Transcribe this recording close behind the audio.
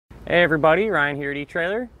Hey everybody, Ryan here at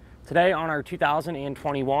eTrailer. Today on our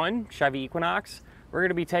 2021 Chevy Equinox, we're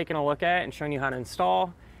going to be taking a look at and showing you how to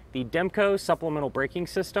install the Demco supplemental braking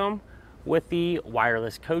system with the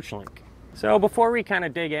wireless coach link. So before we kind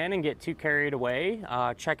of dig in and get too carried away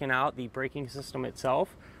checking out the braking system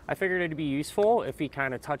itself, I figured it'd be useful if we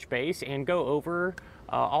kind of touch base and go over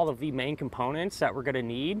all of the main components that we're going to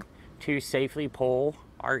need to safely pull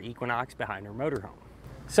our Equinox behind our motorhome.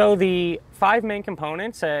 So the 5 main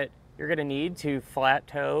components that you're going to need to flat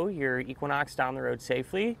tow your Equinox down the road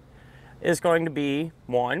safely is going to be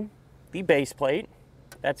 1, the base plate.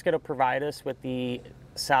 That's going to provide us with the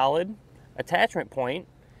solid attachment point.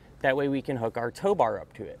 That way we can hook our tow bar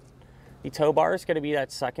up to it. The tow bar is going to be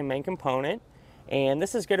that second main component, and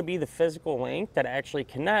this is going to be the physical link that actually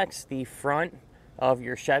connects the front of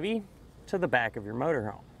your Chevy to the back of your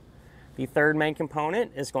motorhome. The third main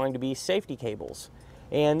component is going to be safety cables.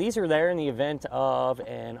 And these are there in the event of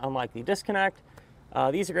an unlikely disconnect.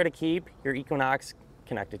 These are going to keep your Equinox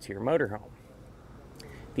connected to your motorhome.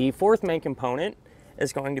 The fourth main component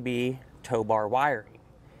is going to be tow bar wiring.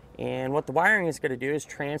 And what the wiring is going to do is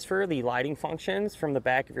transfer the lighting functions from the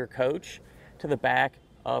back of your coach to the back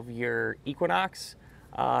of your Equinox,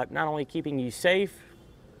 not only keeping you safe,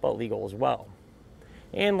 but legal as well.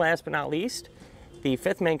 And last but not least, the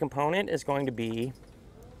fifth main component is going to be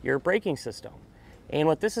your braking system. And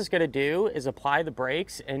what this is going to do is apply the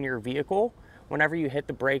brakes in your vehicle whenever you hit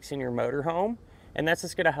the brakes in your motorhome, and that's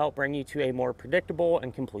just going to help bring you to a more predictable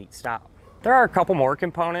and complete stop. There are a couple more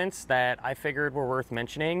components that I figured were worth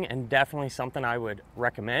mentioning and definitely something I would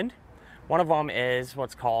recommend. One of them is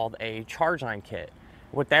what's called a charge line kit.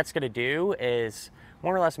 What that's going to do is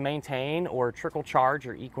more or less maintain or trickle charge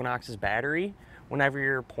your Equinox's battery whenever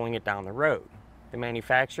you're pulling it down the road. The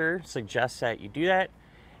manufacturer suggests that you do that.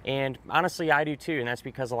 And honestly, I do too, and that's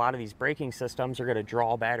because a lot of these braking systems are going to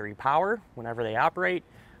draw battery power whenever they operate,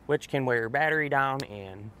 which can wear your battery down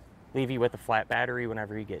and leave you with a flat battery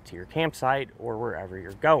whenever you get to your campsite or wherever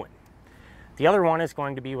you're going. The other one is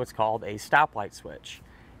going to be what's called a stoplight switch.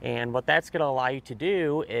 And what that's going to allow you to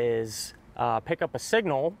do is pick up a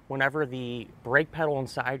signal whenever the brake pedal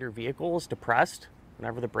inside your vehicle is depressed,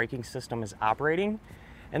 whenever the braking system is operating,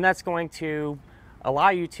 and that's going to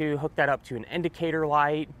allow you to hook that up to an indicator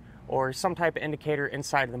light or some type of indicator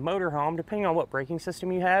inside of the motorhome, depending on what braking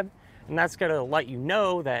system you have. And that's going to let you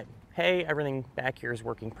know that, hey, everything back here is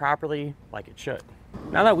working properly like it should.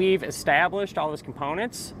 Now that we've established all those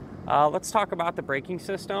components, let's talk about the braking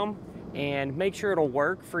system and make sure it'll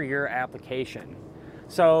work for your application.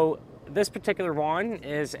 So this particular one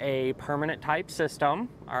is a permanent type system.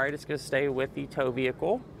 All right, it's going to stay with the tow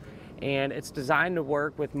vehicle. And it's designed to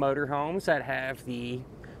work with motorhomes that have the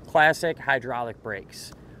classic hydraulic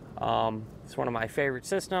brakes. It's one of my favorite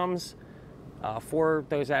systems for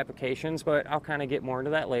those applications, but I'll kind of get more into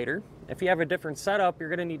that later. If you have a different setup, you're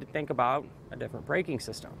going to need to think about a different braking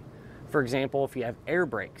system. For example, if you have air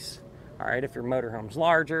brakes, all right, if your motorhome's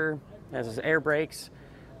larger, has air brakes,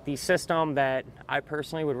 the system that I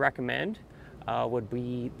personally would recommend would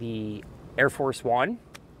be the Air Force One.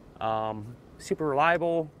 Super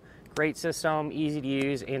reliable, great system, easy to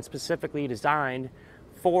use, and specifically designed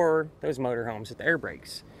for those motorhomes with air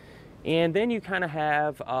brakes. And then you kind of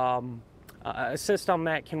have a system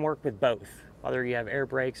that can work with both, whether you have air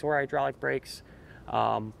brakes or hydraulic brakes,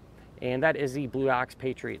 and that is the Blue Ox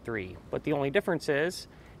Patriot 3. But the only difference is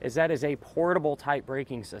that is a portable type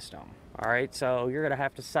braking system. All right, so you're going to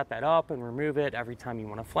have to set that up and remove it every time you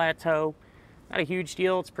want to flat tow. Not a huge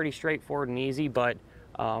deal, it's pretty straightforward and easy, but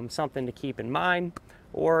something to keep in mind.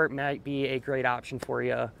 Or it might be a great option for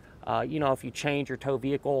you, if you change your tow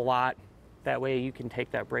vehicle a lot. That way you can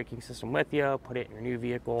take that braking system with you, put it in your new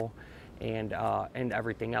vehicle, and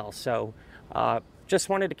everything else. So just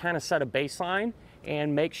wanted to kind of set a baseline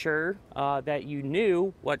and make sure that you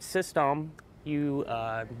knew what system you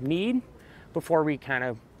need before we kind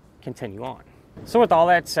of continue on. So with all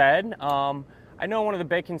that said, I know one of the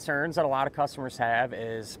big concerns that a lot of customers have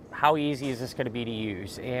is how easy is this going to be to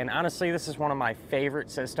use? And honestly, this is one of my favorite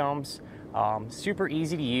systems. Super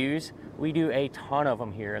easy to use. We do a ton of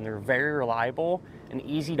them here, and they're very reliable and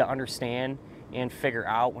easy to understand and figure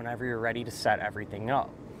out whenever you're ready to set everything up.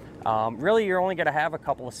 Really, you're only going to have a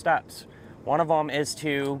couple of steps. One of them is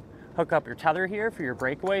to hook up your tether here for your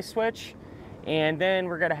breakaway switch, and then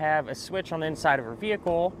we're going to have a switch on the inside of our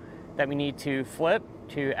vehicle that we need to flip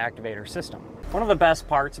to activate our system. One of the best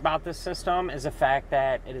parts about this system is the fact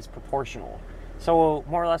that it is proportional. So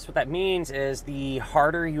more or less what that means is the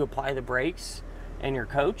harder you apply the brakes in your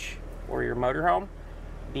coach or your motorhome,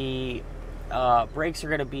 the brakes are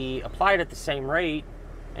going to be applied at the same rate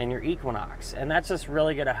in your Equinox, and that's just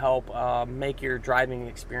really going to help make your driving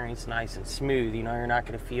experience nice and smooth. You know, you're not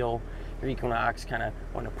going to feel your Equinox kind of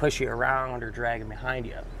want to push you around or dragging behind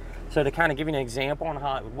you. So to kind of give you an example on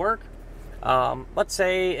how it would work, let's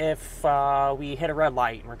say if we hit a red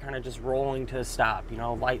light and we're kind of just rolling to a stop, you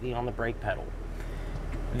know, lightly on the brake pedal.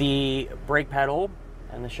 The brake pedal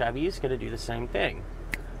and the Chevy is going to do the same thing.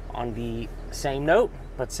 On the same note,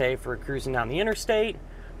 let's say if we're cruising down the interstate,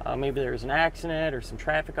 maybe there's an accident or some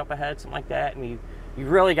traffic up ahead, something like that, and you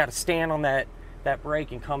really got to stand on that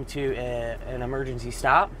brake and come to an emergency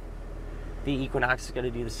stop. The Equinox is going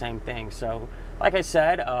to do the same thing. So like I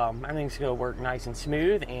said, everything's going to work nice and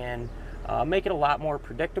smooth and make it a lot more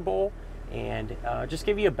predictable and just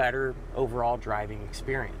give you a better overall driving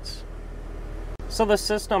experience. So the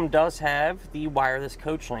system does have the wireless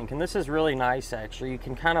coach link, and this is really nice actually. You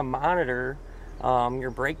can kind of monitor your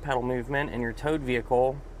brake pedal movement in your towed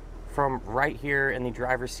vehicle from right here in the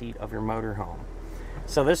driver's seat of your motorhome.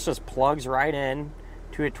 So this just plugs right in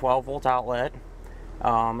to a 12-volt outlet,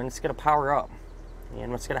 and it's going to power up.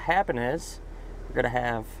 And what's going to happen is we're going to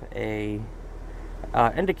have a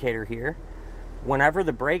indicator here. Whenever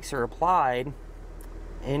the brakes are applied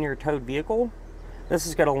in your towed vehicle, this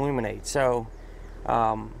is going to illuminate. So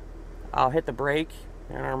I'll hit the brake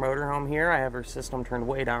in our motorhome here. I have our system turned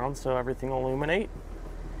way down so everything will illuminate.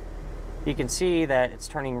 You can see that it's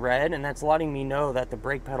turning red, and that's letting me know that the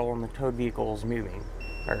brake pedal in the towed vehicle is moving,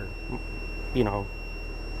 or, you know,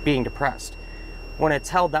 being depressed. When it's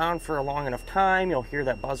held down for a long enough time, you'll hear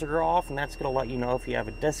that buzzer go off, and that's going to let you know if you have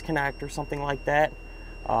a disconnect or something like that.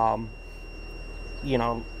 You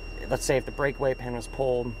know, let's say if the breakaway pin was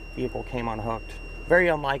pulled, vehicle came unhooked. Very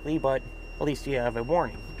unlikely, but at least you have a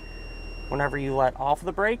warning. Whenever you let off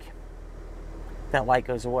the brake, that light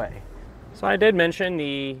goes away. So I did mention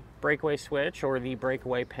the breakaway switch or the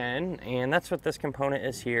breakaway pin, and that's what this component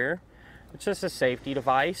is here. It's just a safety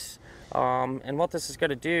device, and what this is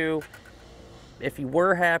going to do, if you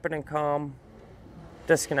were happen to come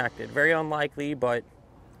disconnected, very unlikely, but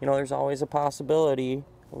you know, there's always a possibility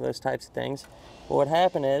of those types of things. What would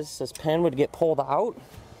happen is this pin would get pulled out,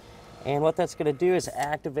 and what that's going to do is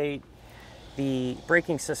activate the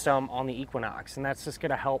braking system on the Equinox, and that's just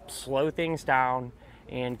going to help slow things down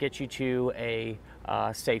and get you to a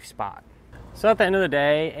safe spot. So at the end of the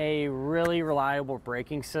day, a really reliable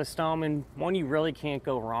braking system, and one you really can't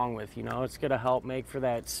go wrong with. You know, it's going to help make for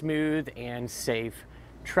that smooth and safe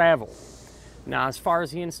travel. Now, as far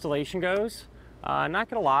as the installation goes, not going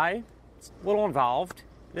to lie, it's a little involved.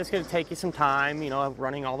 It's going to take you some time, you know,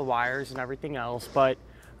 running all the wires and everything else, but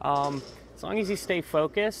as long as you stay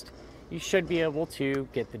focused, you should be able to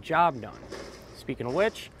get the job done. Speaking of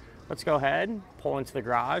which, let's go ahead, pull into the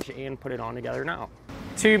garage, and put it on together now.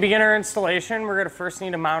 To begin our installation, we're going to first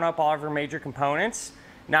need to mount up all of our major components.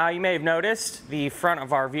 Now, you may have noticed the front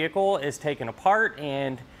of our vehicle is taken apart,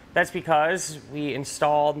 and that's because we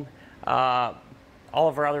installed all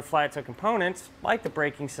of our other flat toe components, like the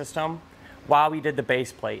braking system, while we did the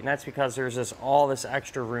base plate, and that's because there's just all this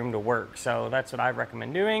extra room to work. So that's what I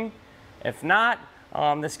recommend doing. If not,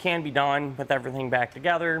 this can be done with everything back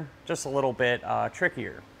together, just a little bit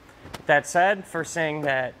trickier. With that said, first thing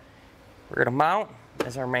that we're going to mount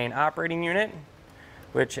is our main operating unit,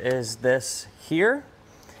 which is this here.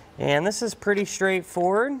 And this is pretty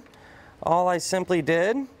straightforward. All I simply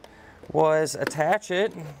did was attach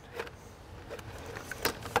it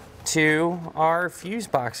to our fuse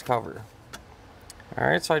box cover. All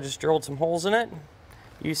right, so I just drilled some holes in it,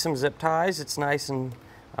 used some zip ties. It's nice and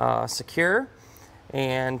secure.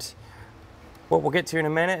 And what we'll get to in a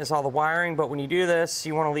minute is all the wiring, but when you do this,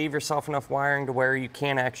 you want to leave yourself enough wiring to where you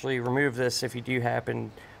can actually remove this if you do happen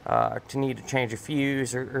to need to change a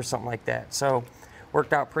fuse or something like that. So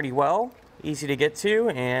worked out pretty well, easy to get to,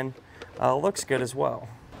 and looks good as well.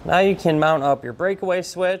 Now you can mount up your breakaway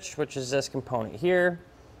switch, which is this component here.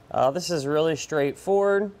 This is really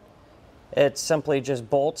straightforward. It simply just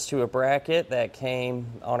bolts to a bracket that came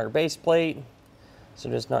on our base plate. So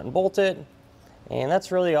just nut and bolt it. And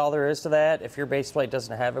that's really all there is to that. If your base plate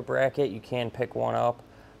doesn't have a bracket, you can pick one up,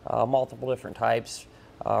 multiple different types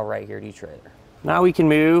right here at eTrailer. Now we can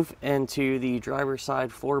move into the driver's side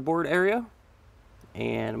floorboard area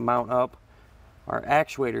and mount up our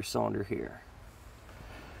actuator cylinder here.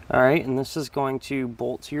 All right, and this is going to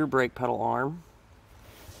bolt to your brake pedal arm.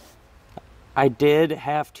 I did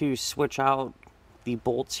have to switch out the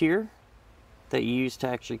bolts here that you use to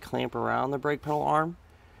actually clamp around the brake pedal arm.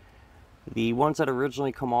 The ones that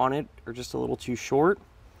originally come on it are just a little too short.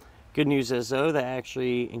 Good news is though, they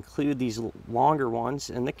actually include these longer ones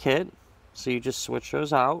in the kit, so you just switch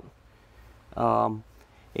those out.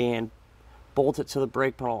 And bolt it to the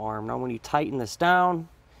brake pedal arm. Now when you tighten this down,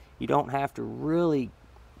 you don't have to really,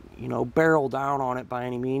 you know, barrel down on it by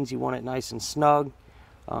any means. You want it nice and snug,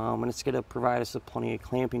 and it's going to provide us with plenty of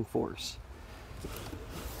clamping force.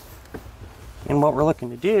 And what we're looking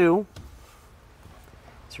to do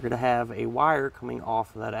is we're going to have a wire coming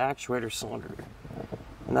off of that actuator cylinder,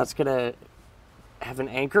 and that's going to have an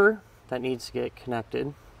anchor that needs to get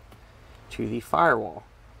connected to the firewall.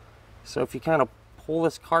 So if you kind of pull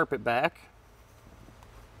this carpet back,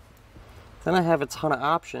 then I have a ton of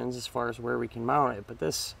options as far as where we can mount it, but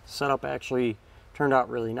this setup actually turned out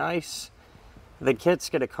really nice. The kit's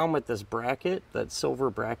going to come with this bracket, that silver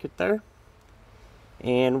bracket there,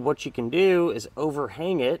 and what you can do is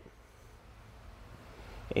overhang it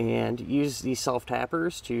and use these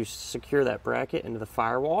self-tappers to secure that bracket into the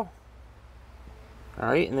firewall.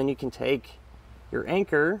 Alright, and then you can take your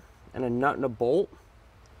anchor and a nut and a bolt.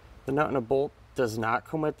 The nut and a bolt does not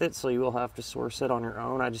come with it, so you will have to source it on your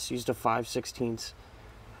own. I just used a 5/16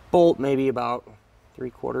 bolt, maybe about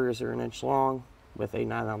 3/4 or an inch long, with a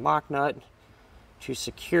nylon lock nut to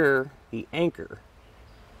secure the anchor.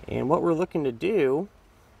 And what we're looking to do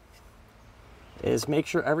is make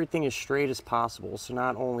sure everything is straight as possible. So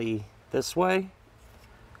not only this way,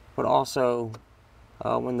 but also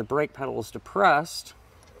when the brake pedal is depressed,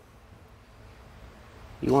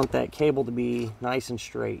 you want that cable to be nice and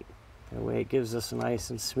straight. That way it gives us a nice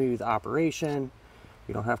and smooth operation.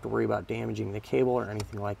 You don't have to worry about damaging the cable or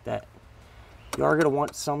anything like that. You are going to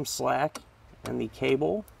want some slack in the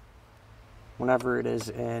cable whenever it is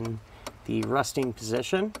in the resting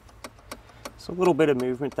position. So a little bit of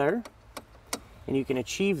movement there. And you can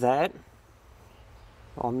achieve that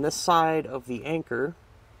on this side of the anchor.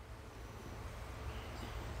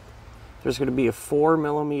 There's going to be a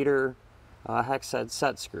 4mm hex head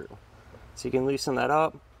set screw. So you can loosen that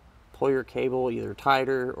up, pull your cable either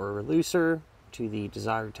tighter or looser to the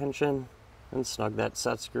desired tension, and snug that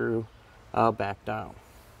set screw back down.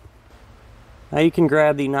 Now you can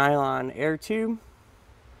grab the nylon air tube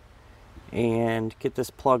and get this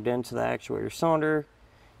plugged into the actuator cylinder.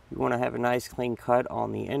 You want to have a nice clean cut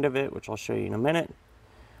on the end of it, which I'll show you in a minute.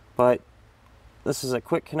 But this is a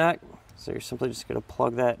quick connect, so you're simply just going to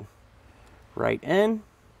plug that right in,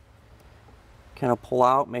 kind of pull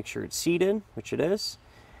out, make sure it's seated, which it is,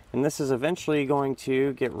 and this is eventually going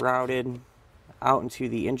to get routed out into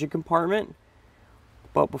the engine compartment.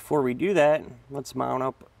 But before we do that, let's mount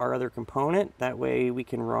up our other component. That way we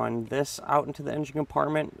can run this out into the engine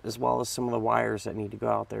compartment, as well as some of the wires that need to go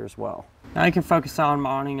out there as well. Now I can focus on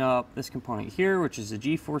mounting up this component here, which is the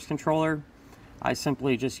G-force controller. I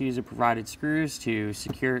simply just use the provided screws to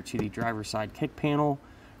secure it to the driver's side kick panel.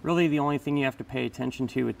 Really the only thing you have to pay attention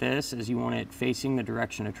to with this is you want it facing the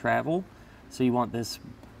direction of travel. So you want this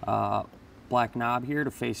black knob here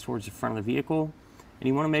to face towards the front of the vehicle. And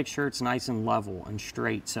you want to make sure it's nice and level and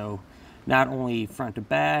straight. So not only front to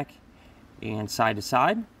back and side to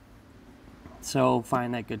side. So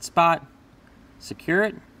find that good spot, secure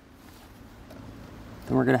it.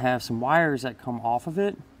 Then we're going to have some wires that come off of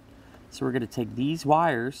it. So we're going to take these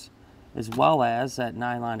wires, as well as that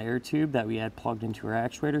nylon air tube that we had plugged into our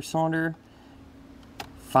actuator cylinder,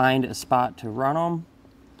 find a spot to run them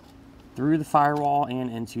through the firewall and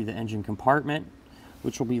into the engine compartment,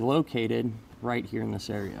 which will be located right here in this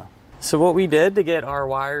area. So what we did to get our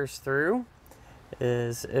wires through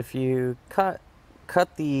is, if you cut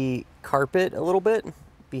the carpet a little bit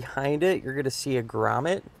behind it, you're going to see a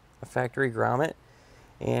grommet, a factory grommet,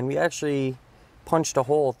 and we actually punched a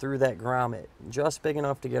hole through that grommet just big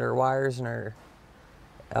enough to get our wires and our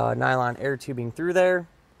nylon air tubing through there.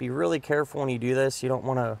 Be really careful when you do this. You don't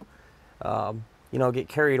want to you know, get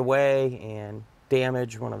carried away and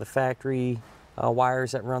damage one of the factory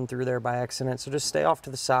wires that run through there by accident. So just stay off to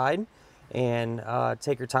the side and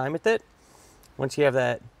take your time with it. Once you have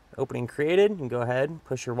that opening created, you can go ahead and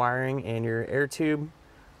push your wiring and your air tube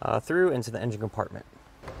through into the engine compartment.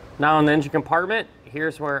 Now in the engine compartment,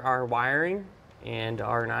 here's where our wiring and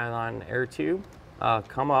our nylon air tube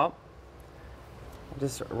come up. I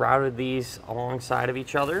just routed these alongside of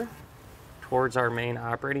each other towards our main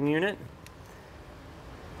operating unit.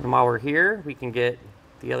 And while we're here, we can get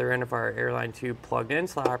the other end of our airline tube plugged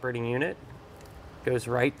into the operating unit. Goes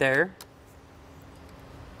right there.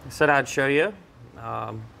 I said I'd show you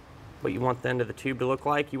what you want the end of the tube to look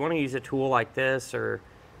like. You want to use a tool like this, or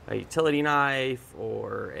a utility knife,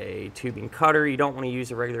 or a tubing cutter. You don't want to use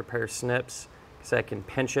a regular pair of snips, because that can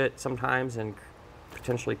pinch it sometimes and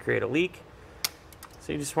potentially create a leak.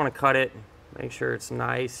 So you just want to cut it, make sure it's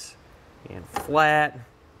nice and flat,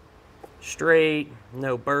 straight,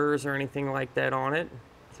 no burrs or anything like that on it.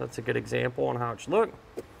 So that's a good example on how it should look.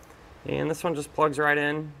 And this one just plugs right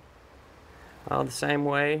in the same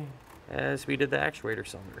way as we did the actuator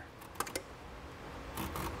cylinder.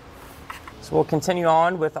 So we'll continue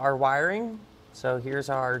on with our wiring. So here's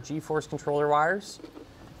our G-force controller wires.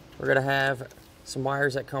 We're going to have some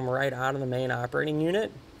wires that come right out of the main operating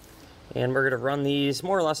unit, and we're going to run these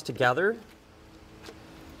more or less together.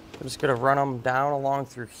 I'm just going to run them down along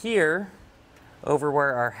through here over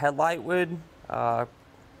where our headlight would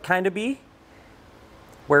kind of be,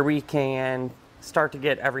 where we can start to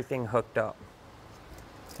get everything hooked up.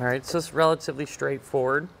 All right, so it's relatively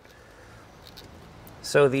straightforward.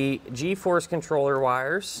 So the G-force controller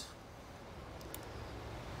wires,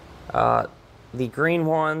 the green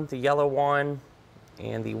one, the yellow one,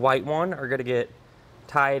 and the white one are going to get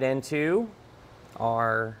tied into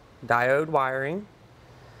our diode wiring.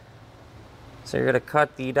 So you're going to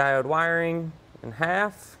cut the diode wiring in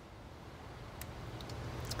half.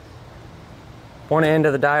 One end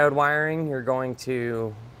of the diode wiring you're going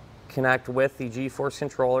to connect with the G-force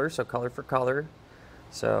controller, so color for color.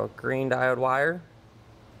 So green diode wire,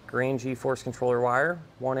 green G-force controller wire.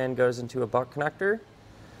 One end goes into a buck connector.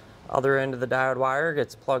 Other end of the diode wire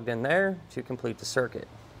gets plugged in there to complete the circuit.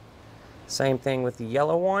 Same thing with the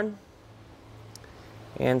yellow one,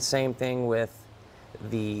 and same thing with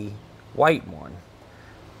the white one.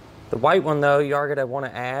 The white one though, you are going to want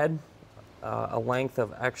to add a length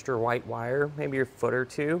of extra white wire, maybe a foot or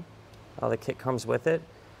two. The kit comes with it,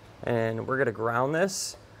 and we're going to ground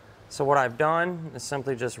this. So what I've done is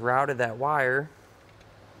simply just routed that wire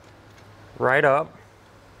right up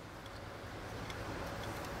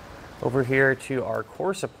over here to our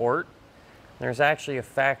core support. There's actually a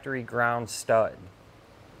factory ground stud.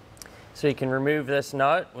 So you can remove this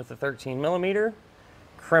nut with a 13mm,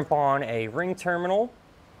 crimp on a ring terminal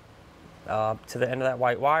to the end of that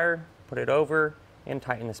white wire, put it over, and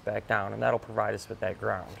tighten this back down, and that'll provide us with that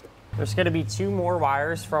ground. There's going to be two more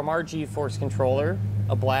wires from our G-force controller,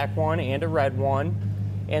 a black one and a red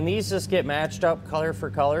one, and these just get matched up color for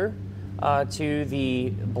color to the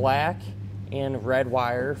black and red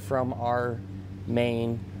wire from our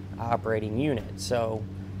main operating unit. So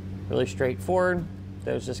really straightforward.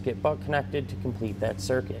 Those just get butt connected to complete that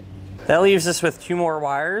circuit. That leaves us with two more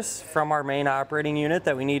wires from our main operating unit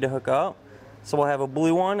that we need to hook up. So we'll have a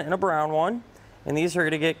blue one and a brown one, and these are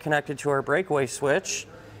going to get connected to our breakaway switch.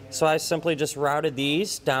 So I simply just routed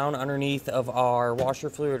these down underneath of our washer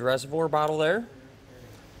fluid reservoir bottle there,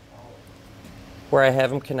 where I have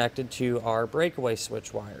them connected to our breakaway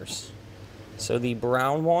switch wires. So the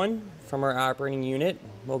brown one from our operating unit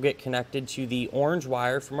will get connected to the orange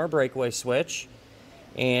wire from our breakaway switch.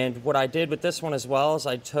 And what I did with this one as well is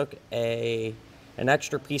I took an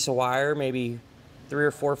extra piece of wire, maybe 3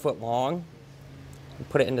 or 4 foot long, and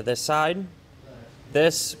put it into this side.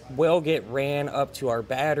 This will get ran up to our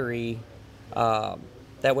battery.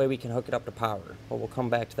 That way we can hook it up to power. But we'll come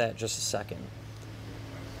back to that in just a second.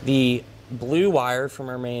 The blue wire from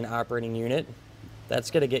our main operating unit,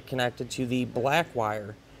 that's going to get connected to the black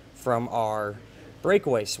wire from our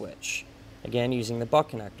breakaway switch. Again, using the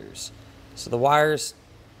buck connectors. So the wires,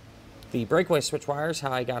 the breakaway switch wires,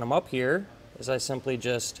 how I got them up here is I simply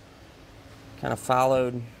just kind of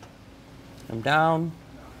followed them down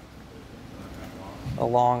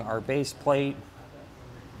along our base plate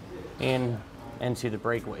and into the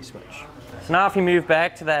breakaway switch. So now if you move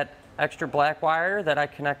back to that extra black wire that I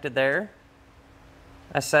connected there,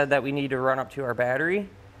 I said that we need to run up to our battery.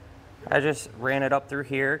 I just ran it up through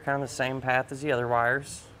here, kind of the same path as the other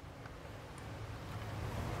wires.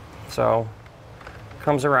 So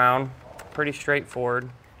comes around, pretty straightforward.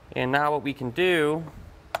 And now what we can do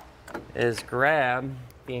is grab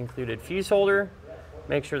the included fuse holder,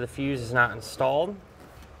 make sure the fuse is not installed.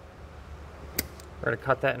 We're going to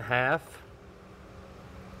cut that in half,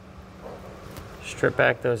 strip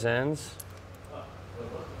back those ends,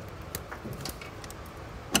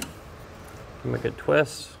 give them a good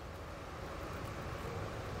twist.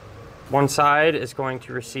 One side is going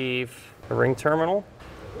to receive a ring terminal.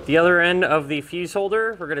 The other end of the fuse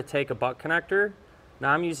holder, we're going to take a butt connector.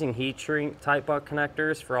 Now I'm using heat shrink type butt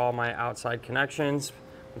connectors for all my outside connections,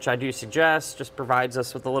 which I do suggest, just provides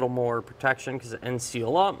us with a little more protection because the ends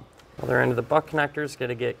seal up. Other end of the butt connector is going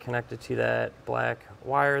to get connected to that black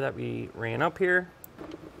wire that we ran up here.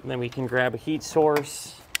 And then we can grab a heat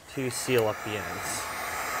source to seal up the ends.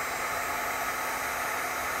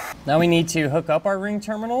 Now we need to hook up our ring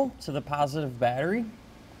terminal to the positive battery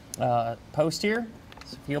post here.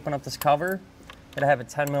 So if you open up this cover, it's going to have a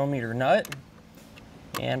 10mm nut.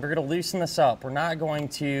 And we're going to loosen this up. We're not going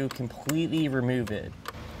to completely remove it.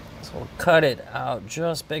 So we'll cut it out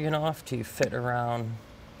just big enough to fit around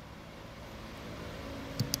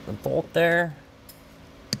the bolt there.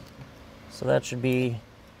 So that should be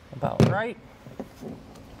about right.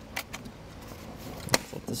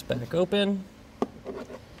 Flip this back open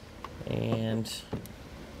and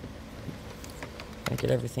get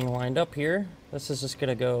everything lined up here. This is just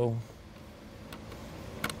gonna go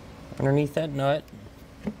underneath that nut.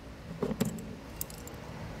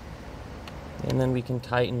 And then we can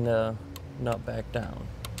tighten the nut back down.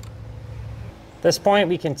 At this point,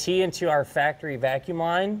 we can tee into our factory vacuum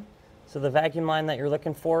line. So the vacuum line that you're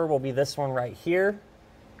looking for will be this one right here.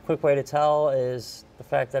 Quick way to tell is the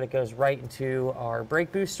fact that it goes right into our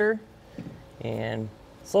brake booster. And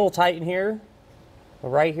it's a little tight in here. But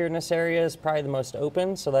right here in this area is probably the most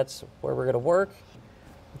open, so that's where we're gonna work.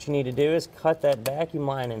 What you need to do is cut that vacuum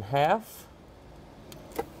line in half.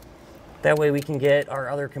 That way we can get our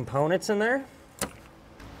other components in there.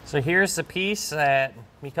 So here's the piece that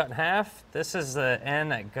we cut in half. This is the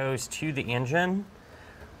end that goes to the engine.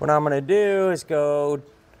 What I'm gonna do is go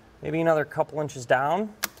maybe another couple inches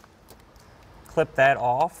down, clip that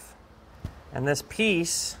off, and this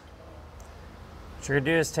piece, what you're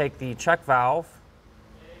gonna do is take the check valve,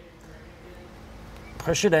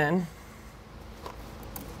 push it in,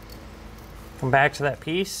 come back to that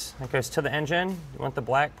piece that goes to the engine. You want the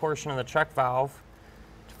black portion of the check valve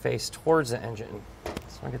to face towards the engine.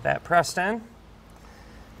 So I'll get that pressed in.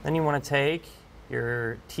 Then you want to take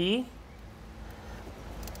your T,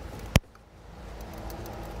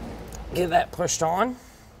 get that pushed on.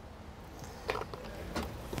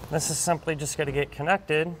 This is simply just going to get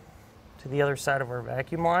connected to the other side of our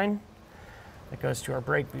vacuum line that goes to our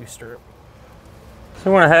brake booster. So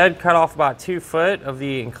we went ahead, cut off about 2 foot of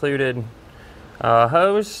the included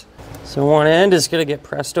hose. So one end is going to get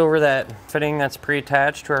pressed over that fitting that's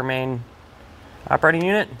pre-attached to our main operating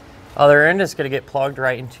unit. Other end is going to get plugged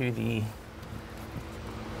right into the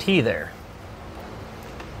T there.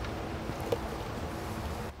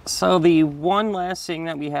 So the one last thing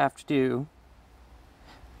that we have to do,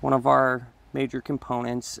 one of our major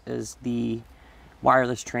components, is the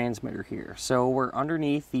wireless transmitter here. So we're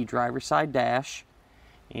underneath the driver's side dash,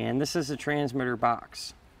 and this is the transmitter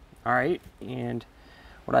box. All right, and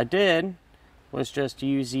what I did was just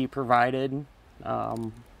use the provided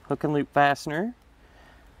hook and loop fastener.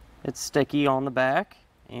 It's sticky on the back,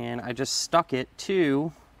 and I just stuck it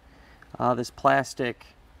to this plastic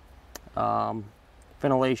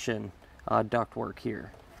ventilation ductwork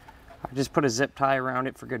here. I just put a zip tie around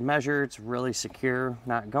it for good measure. It's really secure,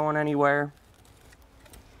 not going anywhere.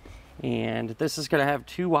 And this is going to have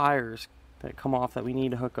 2 wires that come off that we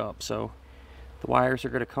need to hook up. So the wires are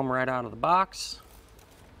going to come right out of the box,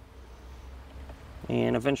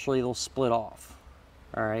 and eventually they'll split off.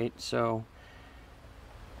 All right, so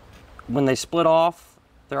when they split off,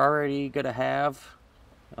 they're already going to have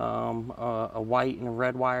a white and a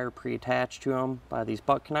red wire pre-attached to them by these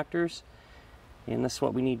butt connectors, and this is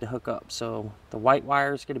what we need to hook up. So the white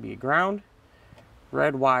wire is going to be a ground,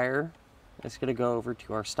 red wire is going to go over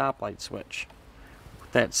to our stoplight switch.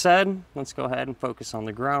 With that said, let's go ahead and focus on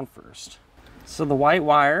the ground first. So the white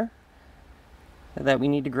wire that we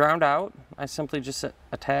need to ground out, I simply just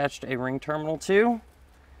attached a ring terminal to.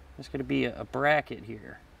 There's going to be a bracket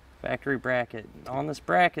here, factory bracket. On this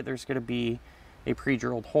bracket, there's going to be a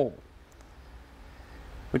pre-drilled hole.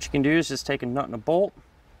 What you can do is just take a nut and a bolt,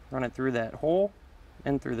 run it through that hole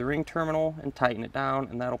and through the ring terminal and tighten it down,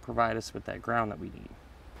 and that'll provide us with that ground that we need.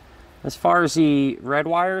 As far as the red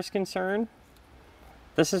wire is concerned,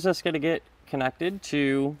 this is just going to get connected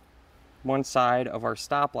to one side of our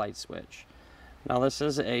stoplight switch. Now this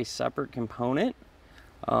is a separate component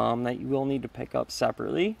that you will need to pick up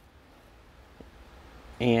separately,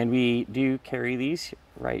 and we do carry these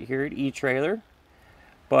right here at eTrailer,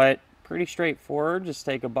 but pretty straightforward. Just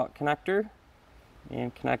take a butt connector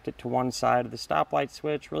and connect it to one side of the stoplight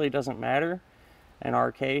switch. Really doesn't matter. In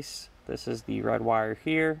our case, this is the red wire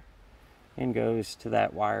here and goes to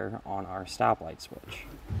that wire on our stoplight switch.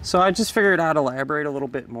 So I just figured I'd elaborate a little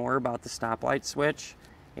bit more about the stoplight switch,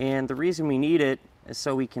 and the reason we need it is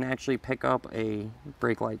so we can actually pick up a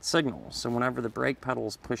brake light signal. So whenever the brake pedal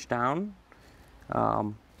is pushed down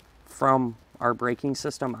from our braking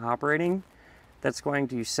system operating, that's going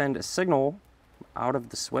to send a signal out of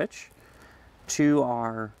the switch to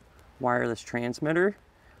our wireless transmitter,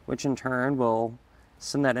 which in turn will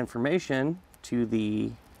send that information to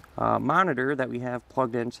the monitor that we have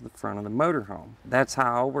plugged into the front of the motorhome. That's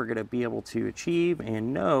how we're going to be able to achieve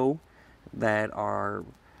and know that our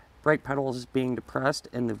brake pedal is being depressed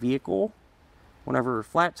in the vehicle whenever we're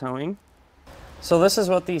flat towing. So this is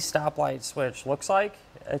what the stoplight switch looks like.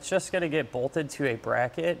 It's just going to get bolted to a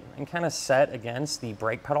bracket and kind of set against the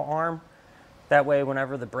brake pedal arm That way,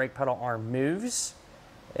 whenever the brake pedal arm moves,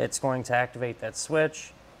 it's going to activate that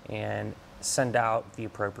switch and send out the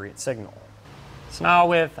appropriate signal. So now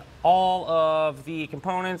with all of the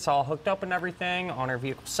components all hooked up and everything on our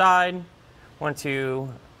vehicle side, want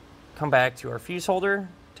to come back to our fuse holder,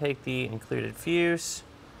 take the included fuse,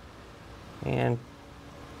 and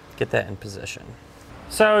get that in position.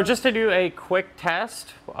 So just to do a quick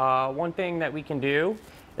test, one thing that we can do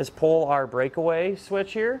is pull our breakaway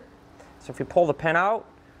switch here. So if we pull the pin out,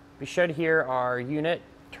 we should hear our unit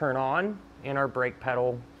turn on and our brake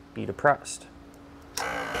pedal be depressed.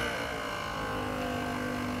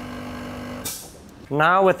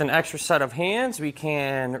 Now with an extra set of hands, we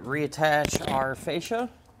can reattach our fascia.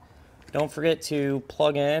 Don't forget to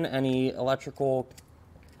plug in any electrical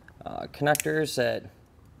connectors that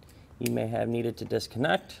you may have needed to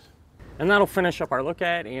disconnect. And that'll finish up our look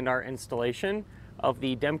at and our installation of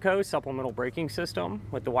the Demco supplemental braking system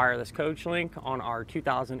with the wireless coach link on our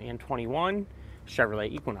 2021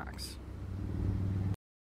 Chevrolet Equinox.